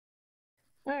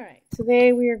All right,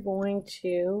 today we are going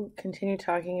to continue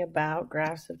talking about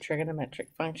graphs of trigonometric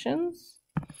functions.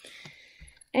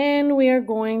 And we are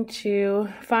going to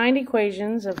find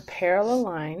equations of parallel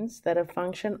lines that a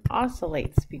function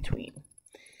oscillates between.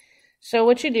 So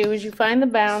what you do is you find the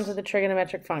bounds of the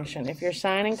trigonometric function. If your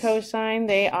sine and cosine,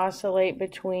 they oscillate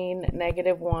between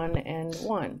 -1 and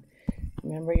 1.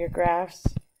 Remember your graphs,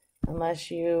 unless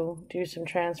you do some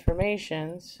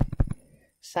transformations,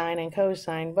 sine and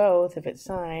cosine both, if it's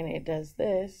sine, it does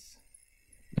this,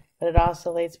 but it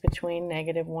oscillates between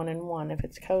 -1 and 1. If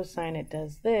it's cosine, it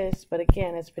does this, but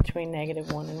again, it's between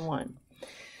 -1 and 1.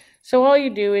 So all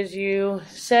you do is you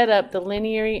set up the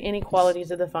linear inequalities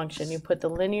of the function. You put the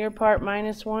linear part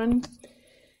 -1,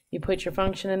 you put your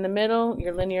function in the middle,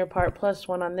 your linear part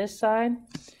 +1 on this side.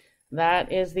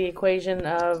 That is the equation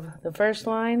of the first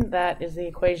line, that is the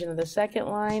equation of the second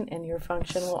line, and your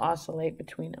function will oscillate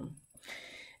between them.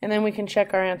 And then we can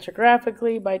check our answer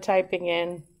graphically by typing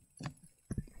in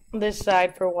this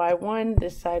side for y1,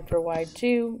 this side for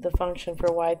y2, the function for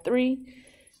y3,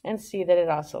 and see that it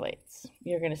oscillates.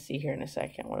 You're going to see here in a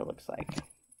second what it looks like.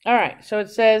 All right, so it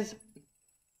says,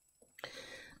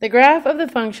 the graph of the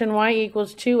function y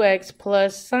equals 2x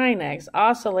plus sine x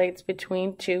oscillates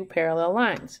between two parallel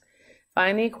lines.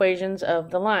 Find the equations of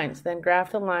the lines, then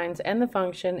graph the lines and the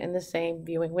function in the same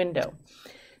viewing window.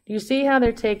 Do you see how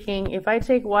they're taking, if I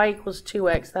take y equals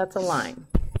 2x, that's a line.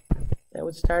 That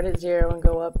would start at 0 and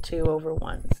go up 2 over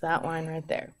 1. It's that line right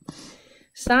there.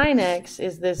 Sine x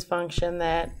is this function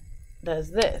that does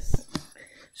this.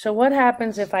 So what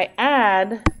happens if I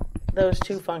add those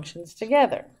two functions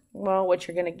together? Well, what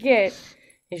you're going to get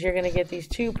is you're going to get these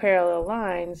two parallel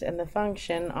lines, and the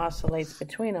function oscillates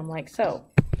between them like so.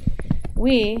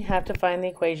 We have to find the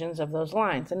equations of those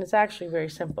lines, and it's actually very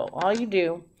simple. All you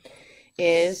do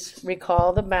is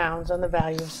recall the bounds on the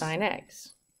value of sine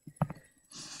x.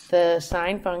 The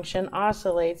sine function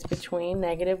oscillates between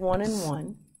 -1 and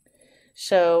 1.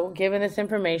 So given this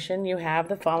information, you have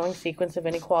the following sequence of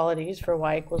inequalities for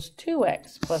y equals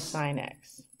 2x plus sine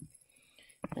x.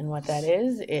 And what that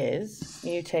is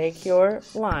you take your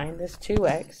line, this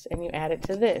 2x, and you add it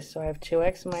to this. So I have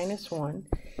 2x minus 1.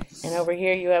 And over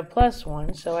here you have plus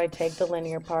 1. So I take the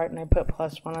linear part and I put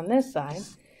plus 1 on this side.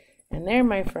 And there,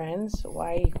 my friends,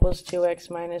 y equals 2x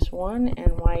minus 1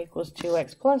 and y equals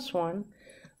 2x plus 1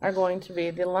 are going to be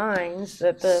the lines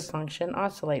that the function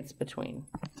oscillates between.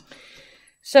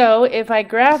 So if I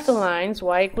graph the lines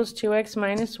y equals 2x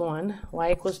minus 1,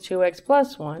 y equals 2x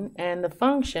plus 1, and the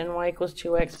function y equals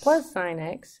 2x plus sine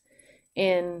x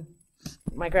in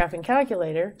my graphing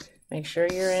calculator, make sure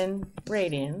you're in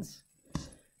radians,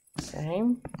 okay,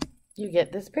 you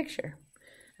get this picture.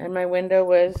 And my window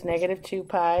was -2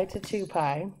 pi to 2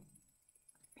 pi.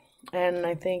 And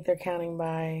I think they're counting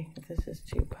by, if this is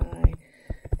 2 pi,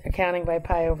 they're counting by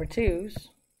pi over 2s.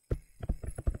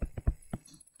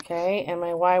 Okay, and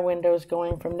my y window is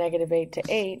going from -8 to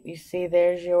 8. You see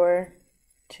there's your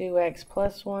 2x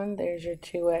plus 1, there's your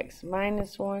 2x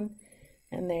minus 1,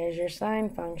 and there's your sine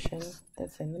function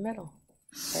that's in the middle.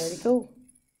 Very cool.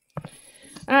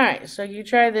 All right, so you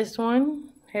try this one.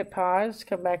 Hit pause,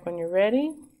 come back when you're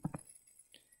ready.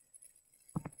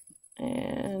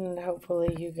 And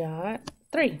hopefully you got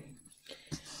 3.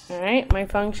 All right, my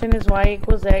function is y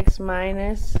equals x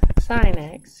minus sine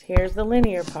x. Here's the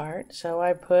linear part, so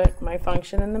I put my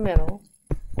function in the middle.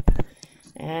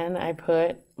 And I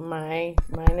put my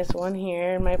 -1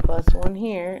 here and my +1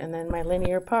 here, and then my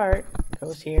linear part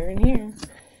goes here and here.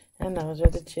 And those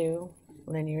are the two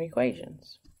linear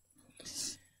equations.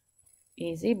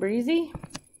 Easy breezy.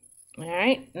 All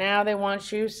right, now they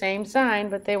want you, same sign,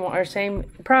 but they want, or same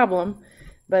problem,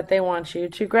 but they want you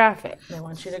to graph it. They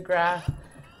want you to graph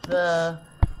the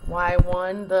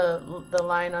y1, the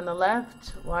line on the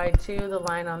left, y2, the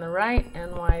line on the right,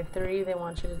 and y3, they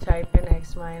want you to type in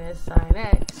x minus sine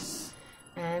x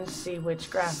and see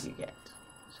which graph you get.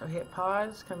 So hit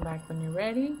pause, come back when you're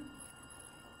ready,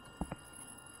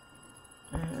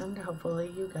 and hopefully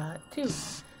you got 2.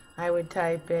 I would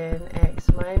type in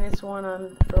x minus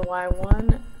 1 for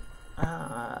y1,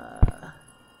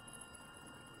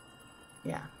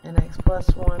 and x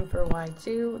plus 1 for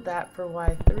y2, that for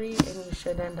y3, and you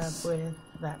should end up with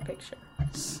that picture.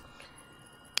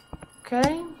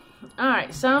 Okay?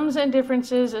 Alright, sums and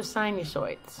differences of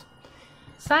sinusoids.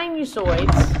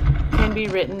 Sinusoids can be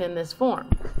written in this form.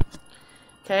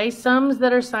 Okay, sums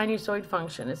that are sinusoid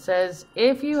function. It says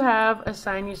if you have a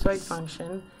sinusoid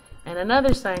function and another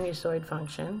sinusoid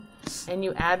function, and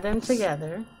you add them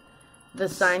together, the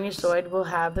sinusoid will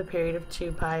have the period of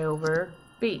 2 pi over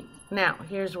b. Now,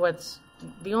 here's what's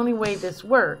the only way this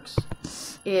works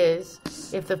is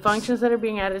if the functions that are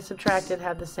being added and subtracted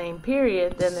have the same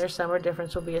period, then their sum or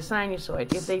difference will be a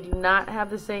sinusoid. If they do not have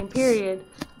the same period,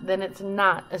 then it's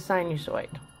not a sinusoid.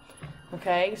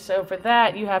 Okay, so for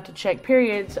that, you have to check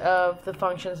periods of the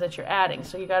functions that you're adding.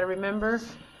 So you got to remember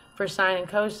for sine and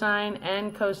cosine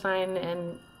and cosine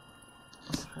and,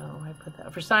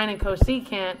 for sine and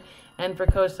cosecant and for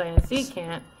cosine and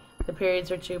secant, the periods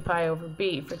are 2 pi over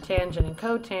b. For tangent and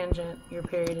cotangent, your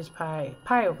period is pi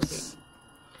over b.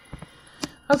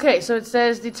 Okay, so it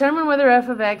says determine whether f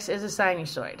of x is a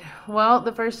sinusoid. Well,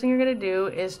 the first thing you're going to do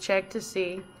is check to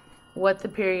see what the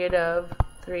period of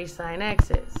 3 sine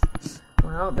x is.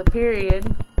 Well, the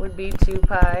period would be 2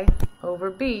 pi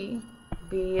over b.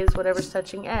 B is whatever's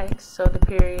touching x, so the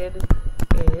period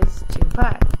is 2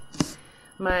 pi.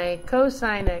 My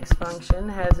cosine x function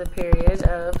has a period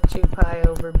of 2 pi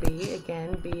over b.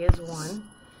 Again, b is 1.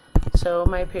 So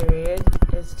my period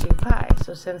is 2 pi.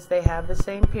 So since they have the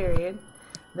same period,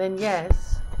 then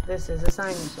yes, this is a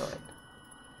sinusoid.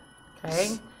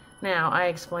 Okay? Now, I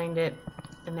explained it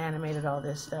and animated all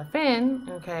this stuff in.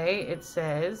 Okay? It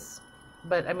says,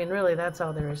 but I mean, really, that's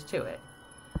all there is to it.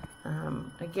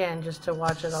 Again, just to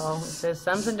watch it all, it says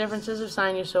sums and differences of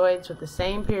sinusoids with the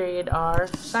same period are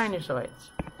sinusoids.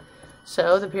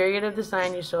 So the period of the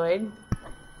sinusoid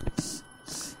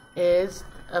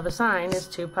of a sine is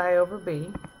 2 pi over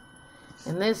b.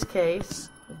 In this case,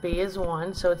 b is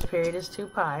 1, so its period is 2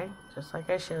 pi. Just like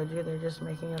I showed you, they're just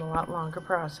making it a lot longer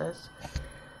process.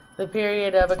 The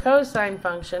period of a cosine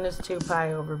function is 2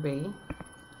 pi over b.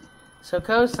 So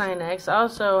cosine x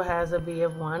also has a b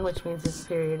of 1, which means its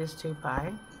period is 2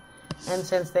 pi. And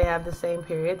since they have the same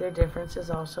period, their difference is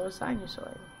also a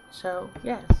sinusoid. So,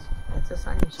 yes, it's a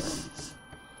sinusoid.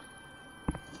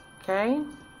 Okay?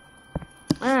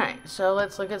 Alright, so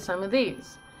let's look at some of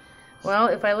these. Well,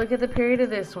 if I look at the period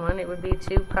of this one, it would be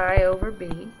 2 pi over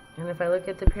b. And if I look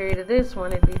at the period of this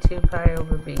one, it'd be 2 pi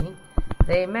over b.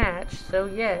 They match, so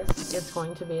yes, it's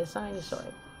going to be a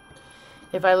sinusoid.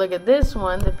 If I look at this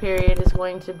one, the period is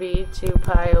going to be 2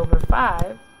 pi over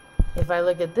 5. If I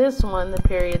look at this one, the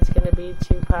period's going to be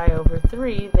 2 pi over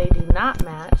 3. They do not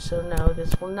match, so no,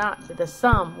 this will not, the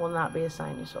sum will not be a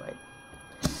sinusoid.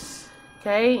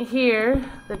 Okay, here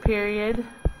the period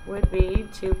would be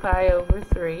 2 pi over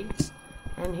 3,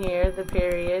 and here the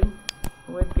period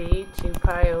would be 2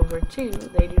 pi over 2.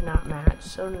 They do not match,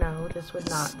 so no, this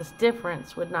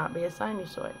difference would not be a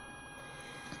sinusoid.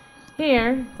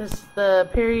 Here, the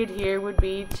period here would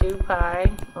be 2 pi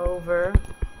over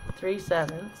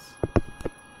 3/7.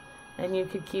 And you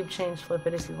could keep flip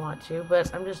it if you want to,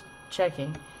 but I'm just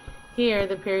checking. Here,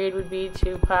 the period would be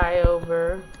 2 pi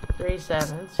over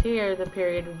 3/7. Here, the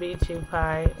period would be 2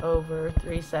 pi over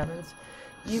 3/7.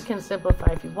 You can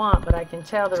simplify if you want, but I can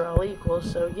tell they're all equal,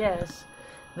 so yes,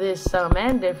 this sum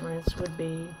and difference would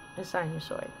be a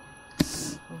sinusoid.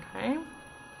 Okay?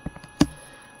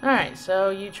 Alright,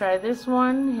 so you try this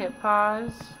one, hit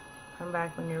pause, come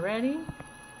back when you're ready,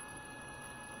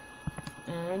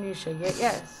 and you should get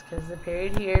yes, because the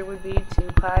period here would be 2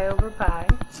 pi over pi,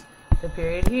 the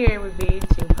period here would be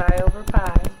 2 pi over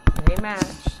pi, they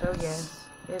match, so yes,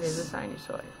 it is a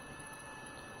sinusoid.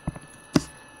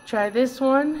 Try this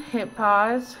one, hit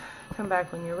pause, come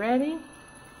back when you're ready,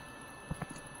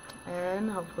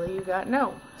 and hopefully you got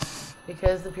no.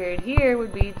 Because the period here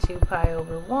would be 2 pi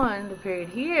over 1. The period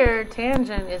here,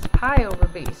 tangent, is pi over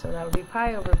b. So that would be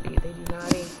pi over b. They do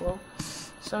not equal.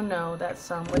 So no, that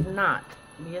sum would not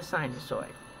be a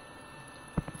sinusoid.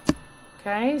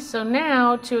 Okay, so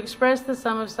now to express the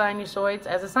sum of sinusoids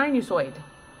as a sinusoid.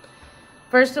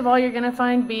 First of all, you're going to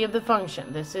find b of the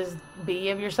function. This is b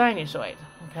of your sinusoid.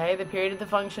 Okay, the period of the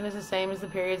function is the same as the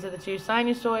periods of the two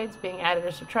sinusoids being added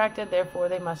or subtracted. Therefore,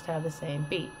 they must have the same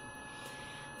b.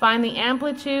 Find the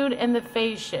amplitude and the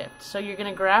phase shift. So you're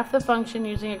going to graph the function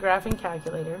using a graphing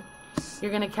calculator. You're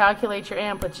going to calculate your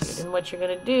amplitude. And what you're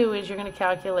going to do is you're going to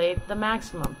calculate the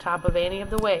maximum, top of any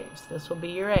of the waves. This will be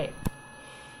your A.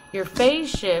 Your phase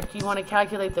shift, you want to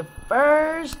calculate the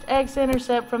first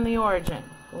x-intercept from the origin,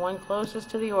 the one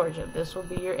closest to the origin. This will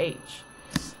be your H.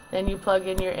 Then you plug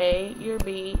in your A, your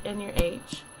B, and your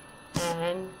H,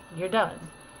 and you're done.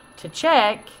 To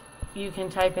check, you can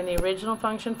type in the original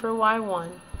function for y1,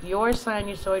 your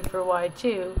sinusoid for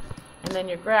y2, and then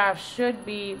your graph should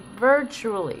be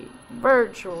virtually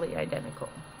identical.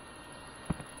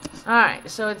 Alright,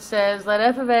 so it says, let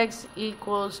f of x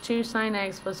equals 2 sine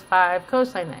x plus 5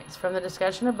 cosine x. From the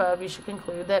discussion above, you should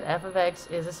conclude that f of x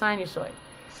is a sinusoid,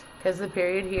 because the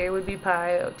period here would be 2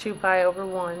 pi over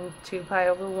 1, 2 pi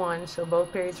over 1, so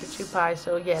both periods are 2 pi,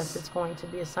 so yes, it's going to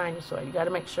be a sinusoid. You got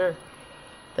to make sure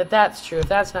that that's true. If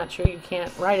that's not true, you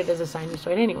can't write it as a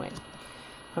sinusoid anyway.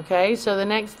 Okay, so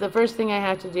the first thing I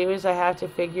have to do is I have to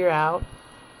figure out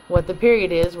what the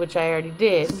period is, which I already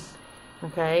did.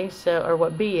 Okay, so, or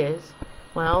what b is.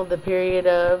 Well, the period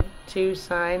of 2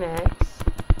 sine x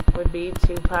would be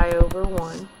 2 pi over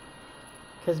 1,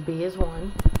 because b is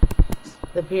 1.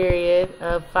 The period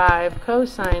of 5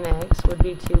 cosine x would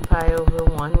be 2 pi over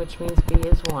 1, which means b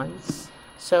is 1.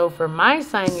 So for my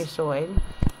sinusoid,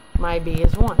 my b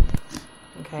is 1.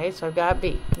 Okay, so I've got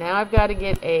b. Now I've got to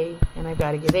get a, and I've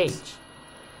got to get h.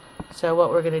 So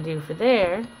what we're going to do for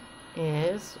there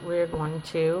is we're going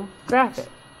to graph it.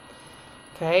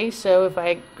 Okay, so if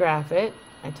I graph it,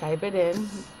 I type it in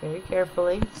very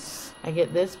carefully. I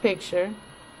get this picture,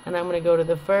 and I'm going to go to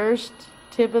the first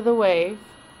tip of the wave,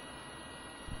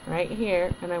 right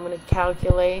here, and I'm going to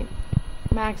calculate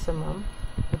maximum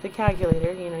with the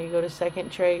calculator. You know, you go to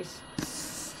second trace,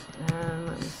 and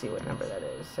let me see what number that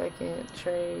is. Second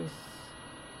trace,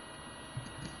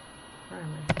 where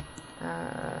am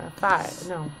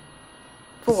I?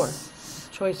 4.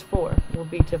 Choice 4 will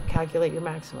be to calculate your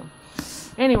maximum.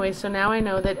 Anyway, so now I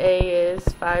know that A is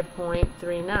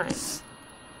 5.39.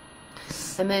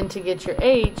 And then to get your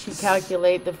h, you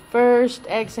calculate the first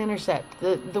x-intercept,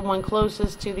 the one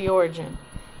closest to the origin.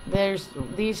 There's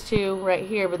these two right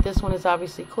here, but this one is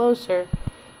obviously closer.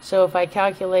 So if I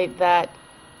calculate that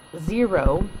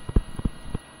 0,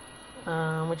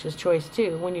 which is choice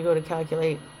 2, when you go to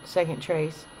calculate second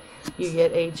trace, you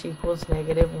get h equals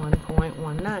negative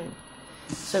 1.19.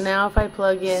 So now if I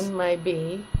plug in my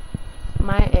b,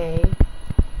 my a,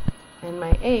 and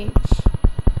my h,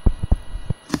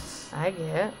 I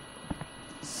get,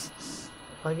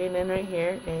 plugging in right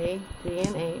here, A, B,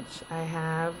 and H, I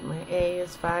have my A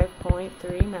is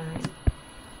 5.39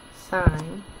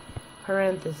 sine,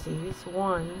 parentheses,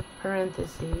 1,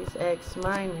 parentheses, x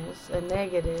minus a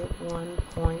negative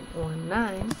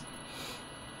 1.19.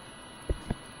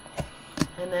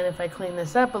 And then if I clean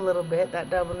this up a little bit, that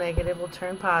double negative will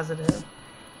turn positive,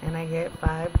 and I get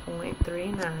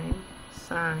 5.39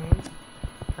 sine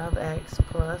of x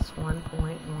plus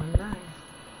 1.19.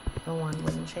 The 1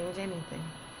 wouldn't change anything.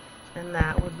 And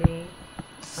that would be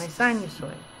my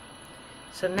sinusoid.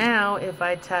 So now if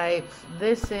I type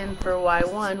this in for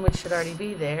y1, which should already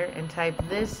be there, and type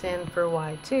this in for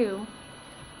y2,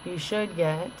 you should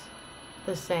get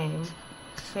the same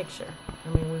picture. I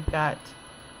mean, we've got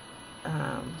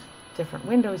different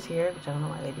windows here, which I don't know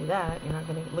why they do that. You're not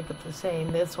going to look at the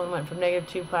same. This one went from negative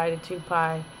 2 pi to 2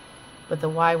 pi. But the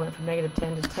y went from negative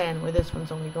 10 to 10, where this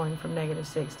one's only going from negative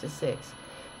 6 to 6.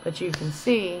 But you can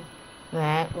see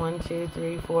that 1, 2,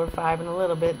 3, 4, 5, and a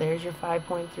little bit. There's your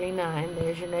 5.39.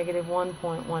 There's your negative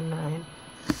 1.19.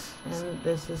 And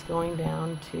this is going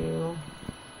down to,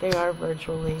 they are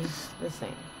virtually the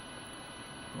same.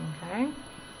 Okay?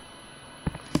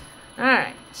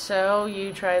 Alright, so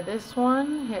you try this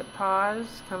one. Hit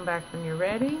pause. Come back when you're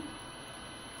ready.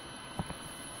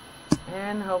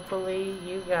 And hopefully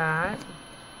you got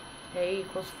A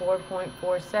equals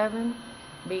 4.47,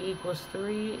 B equals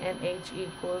 3, and H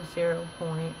equals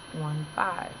 0.15.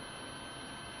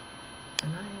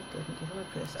 And I didn't look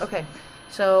at this. Okay,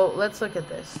 so let's look at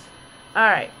this.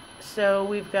 Alright, so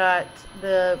we've got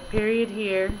the period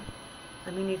here.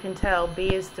 I mean, you can tell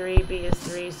B is 3, B is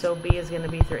 3, so B is going to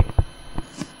be 3.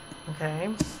 Okay,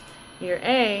 your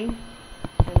A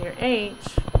and your H,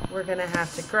 we're going to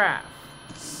have to graph.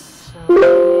 So, give me a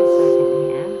second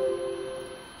here.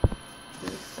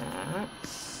 Keep that.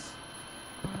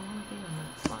 I want to be on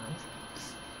that slide.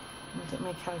 Let me get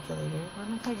my calculator. Where'd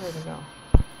my calculator go?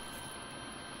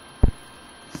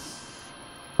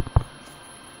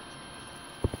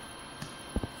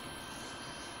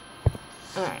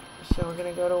 Alright, so we're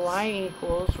going to go to y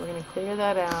equals. We're going to clear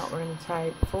that out. We're going to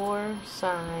type 4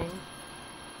 sine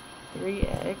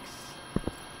 3x.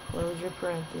 Close your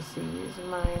parentheses,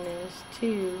 minus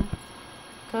 2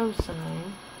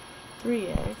 cosine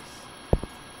 3x,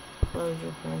 close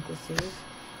your parentheses.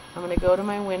 I'm going to go to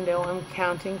my window. I'm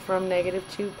counting from negative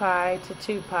 2 pi to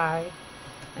 2 pi,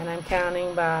 and I'm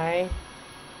counting by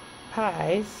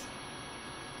pi's,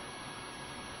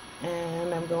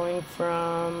 and I'm going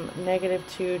from negative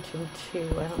 2 to 2.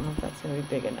 I don't know if that's going to be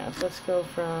big enough. Let's go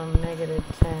from negative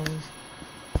 10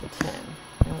 to 10.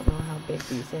 I don't know how big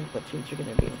these amplitudes are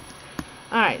going to be.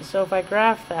 Alright, so if I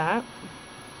graph that,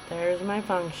 there's my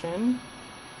function.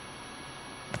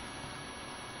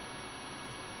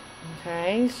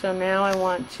 Okay, so now I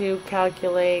want to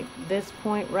calculate this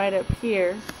point right up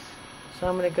here. So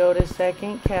I'm going to go to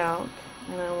second calc,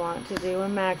 and I want to do a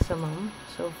maximum.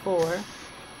 So 4.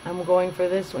 I'm going for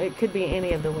this one. It could be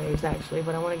any of the waves actually,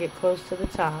 but I want to get close to the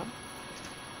top.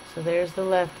 So there's the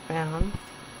left bound.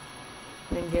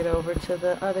 Then get over to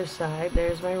the other side.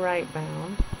 There's my right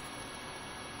bound.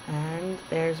 And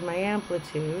there's my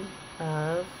amplitude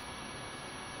of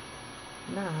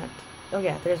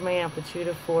there's my amplitude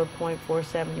of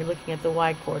 4.47. You're looking at the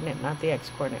y coordinate, not the x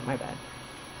coordinate, my bad.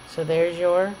 So there's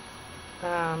your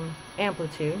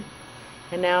amplitude.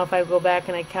 And now if I go back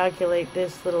and I calculate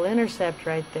this little intercept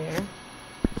right there,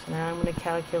 so now I'm going to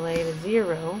calculate a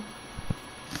 0.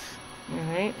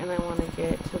 Alright, and I want to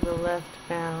get to the left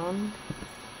bound,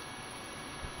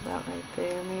 about right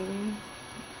there maybe.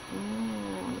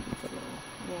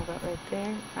 Yeah, about right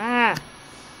there.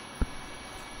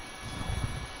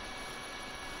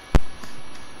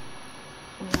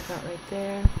 About right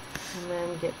there, and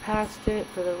then get past it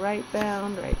for the right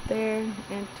bound right there.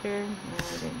 Enter. No,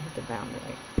 I didn't hit the bound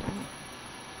right.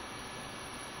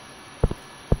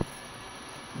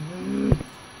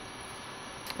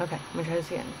 Okay, I'm gonna try this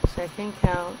again. Second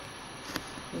calc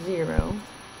 0.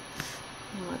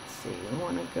 Let's see. We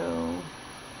want to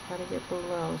gotta get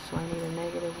below, so I need a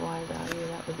negative y value.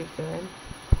 That would be good.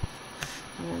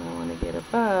 And then I want to get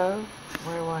above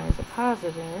where y is a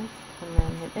positive, and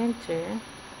then hit enter.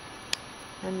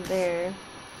 And there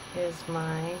is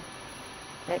my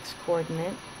x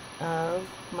coordinate of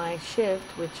my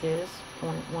shift, which is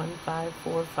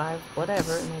 0.1545,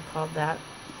 whatever, and they called that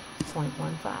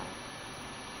 0.15.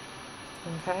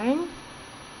 Okay?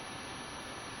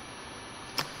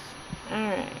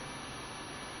 Alright.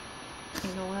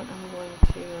 You know what? I'm going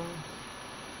to...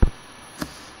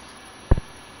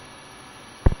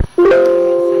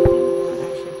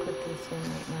 actually put this in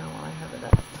right now while I have it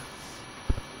up.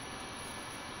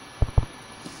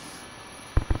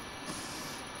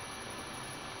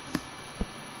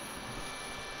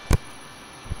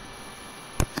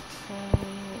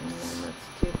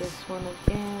 This one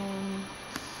again.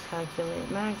 Calculate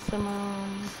maximum.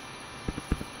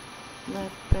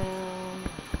 Left bound.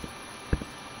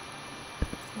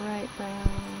 Right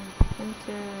bound.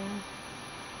 Enter.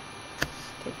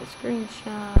 Take a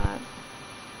screenshot.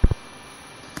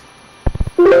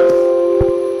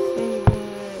 Save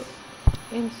it.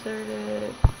 Insert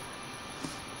it.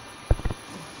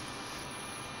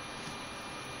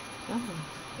 Oh,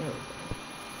 there we go.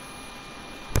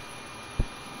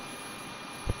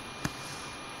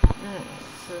 Alright,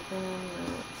 so then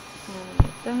let's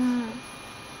with that.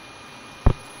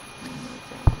 And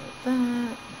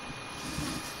that.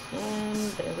 And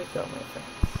there we go, my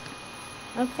friends.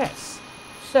 Okay,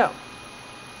 so.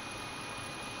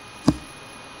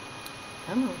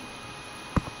 Come on.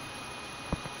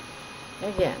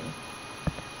 Again.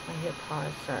 I hit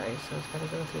pause, sorry, so it's got to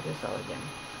go through this all again.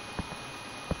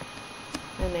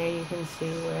 And there you can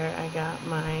see where I got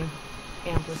my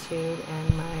amplitude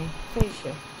and my phase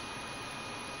shift.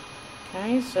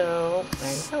 Okay, so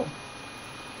there you go.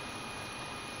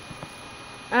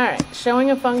 Alright,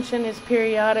 showing a function is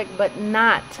periodic but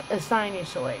not a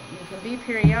sinusoid. You can be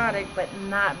periodic but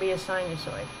not be a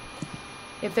sinusoid.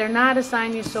 If they're not a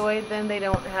sinusoid, then they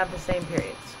don't have the same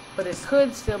periods. But it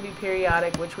could still be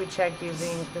periodic, which we check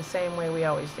using the same way we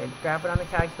always did. Graph it on the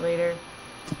calculator,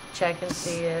 check and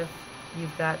see if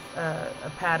you've got a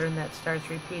pattern that starts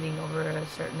repeating over a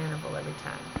certain interval every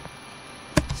time.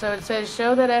 So it says,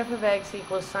 show that f of x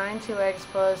equals sine 2x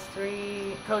plus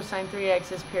 3 cosine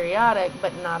 3x is periodic,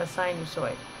 but not a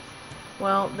sinusoid.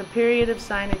 Well, the period of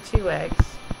sine of 2x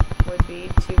would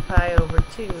be 2 pi over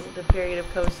 2. The period of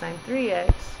cosine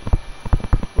 3x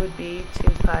would be 2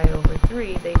 pi over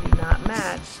 3. They do not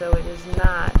match, so it is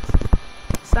not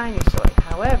sinusoid.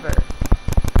 However,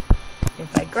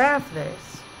 if I graph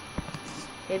this,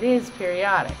 it is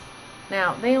periodic.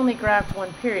 Now, they only graphed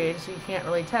one period, so you can't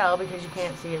really tell because you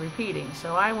can't see it repeating.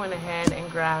 So I went ahead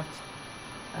and graphed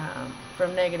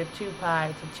from negative 2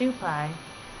 pi to 2 pi.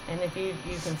 And if you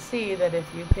can see that if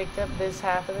you picked up this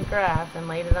half of the graph and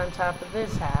laid it on top of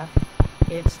this half,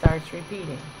 it starts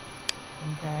repeating.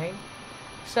 Okay?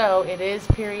 So it is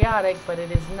periodic, but it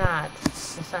is not a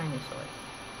sinusoid.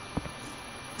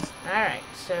 Alright,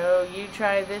 so you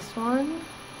try this one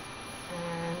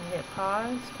and hit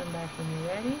pause, come back when you're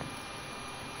ready.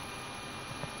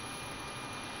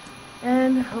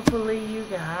 And hopefully you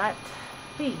got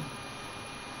B.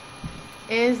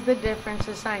 Is the difference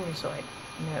a sinusoid?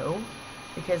 No,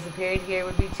 because the period here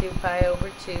would be 2 pi over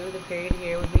 2, the period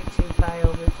here would be 2 pi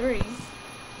over 3,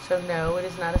 so no, it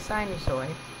is not a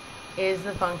sinusoid. Is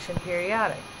the function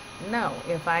periodic? No,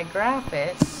 if I graph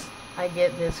it, I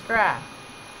get this graph.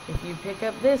 If you pick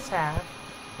up this half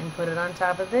and put it on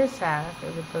top of this half,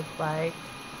 it would look like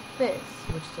this,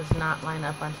 which does not line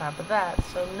up on top of that,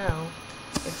 so no,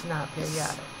 it's not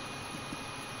periodic.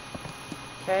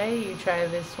 Okay, you try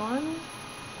this one,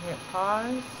 hit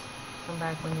pause, come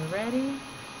back when you're ready,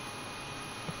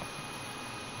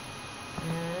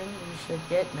 and you should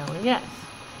get no and yes.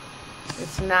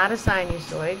 It's not a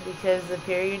sinusoid because the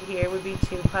period here would be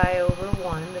 2 pi over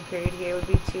 1, the period here would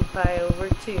be 2 pi over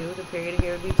 2, the period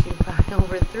here would be 2 pi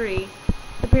over 3,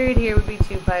 the period here would be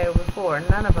 2 pi over 4.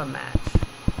 None of them match.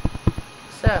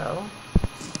 So,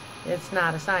 it's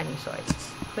not a sinusoid,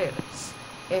 clearly.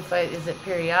 Is it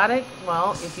periodic?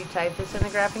 Well, if you type this in the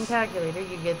graphing calculator,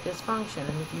 you get this function.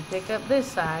 And if you pick up this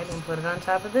side and put it on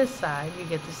top of this side, you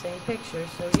get the same picture.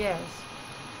 So yes,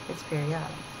 it's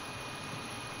periodic.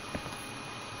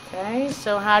 Okay,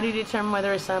 so how do you determine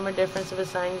whether a sum or difference of a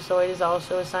sinusoid is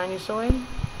also a sinusoid?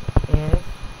 If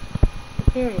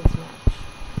the periods match.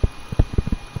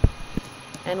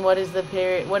 And what is the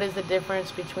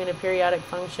difference between a periodic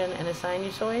function and a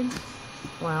sinusoid?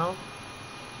 Well,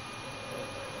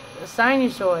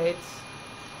 sinusoids,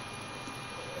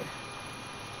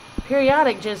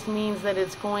 periodic just means that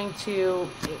it's going to,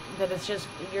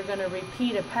 you're going to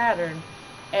repeat a pattern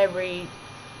every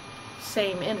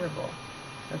same interval,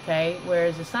 okay?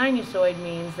 Whereas a sinusoid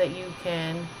means that you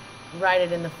can write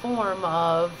it in the form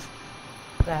of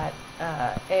that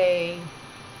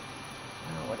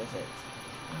what is it?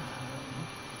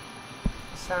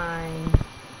 Sine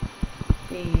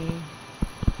b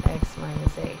x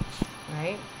minus h,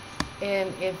 right?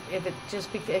 And if it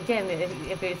just, again,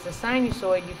 if it's a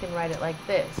sinusoid, you can write it like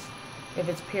this. If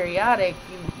it's periodic,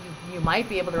 you might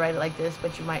be able to write it like this,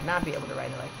 but you might not be able to write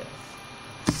it like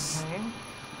this. Okay?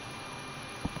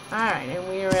 Alright, and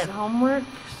we are at homework,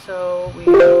 so we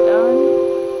are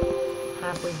done.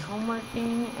 Halfway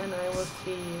homeworking, and I will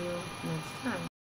see you next time.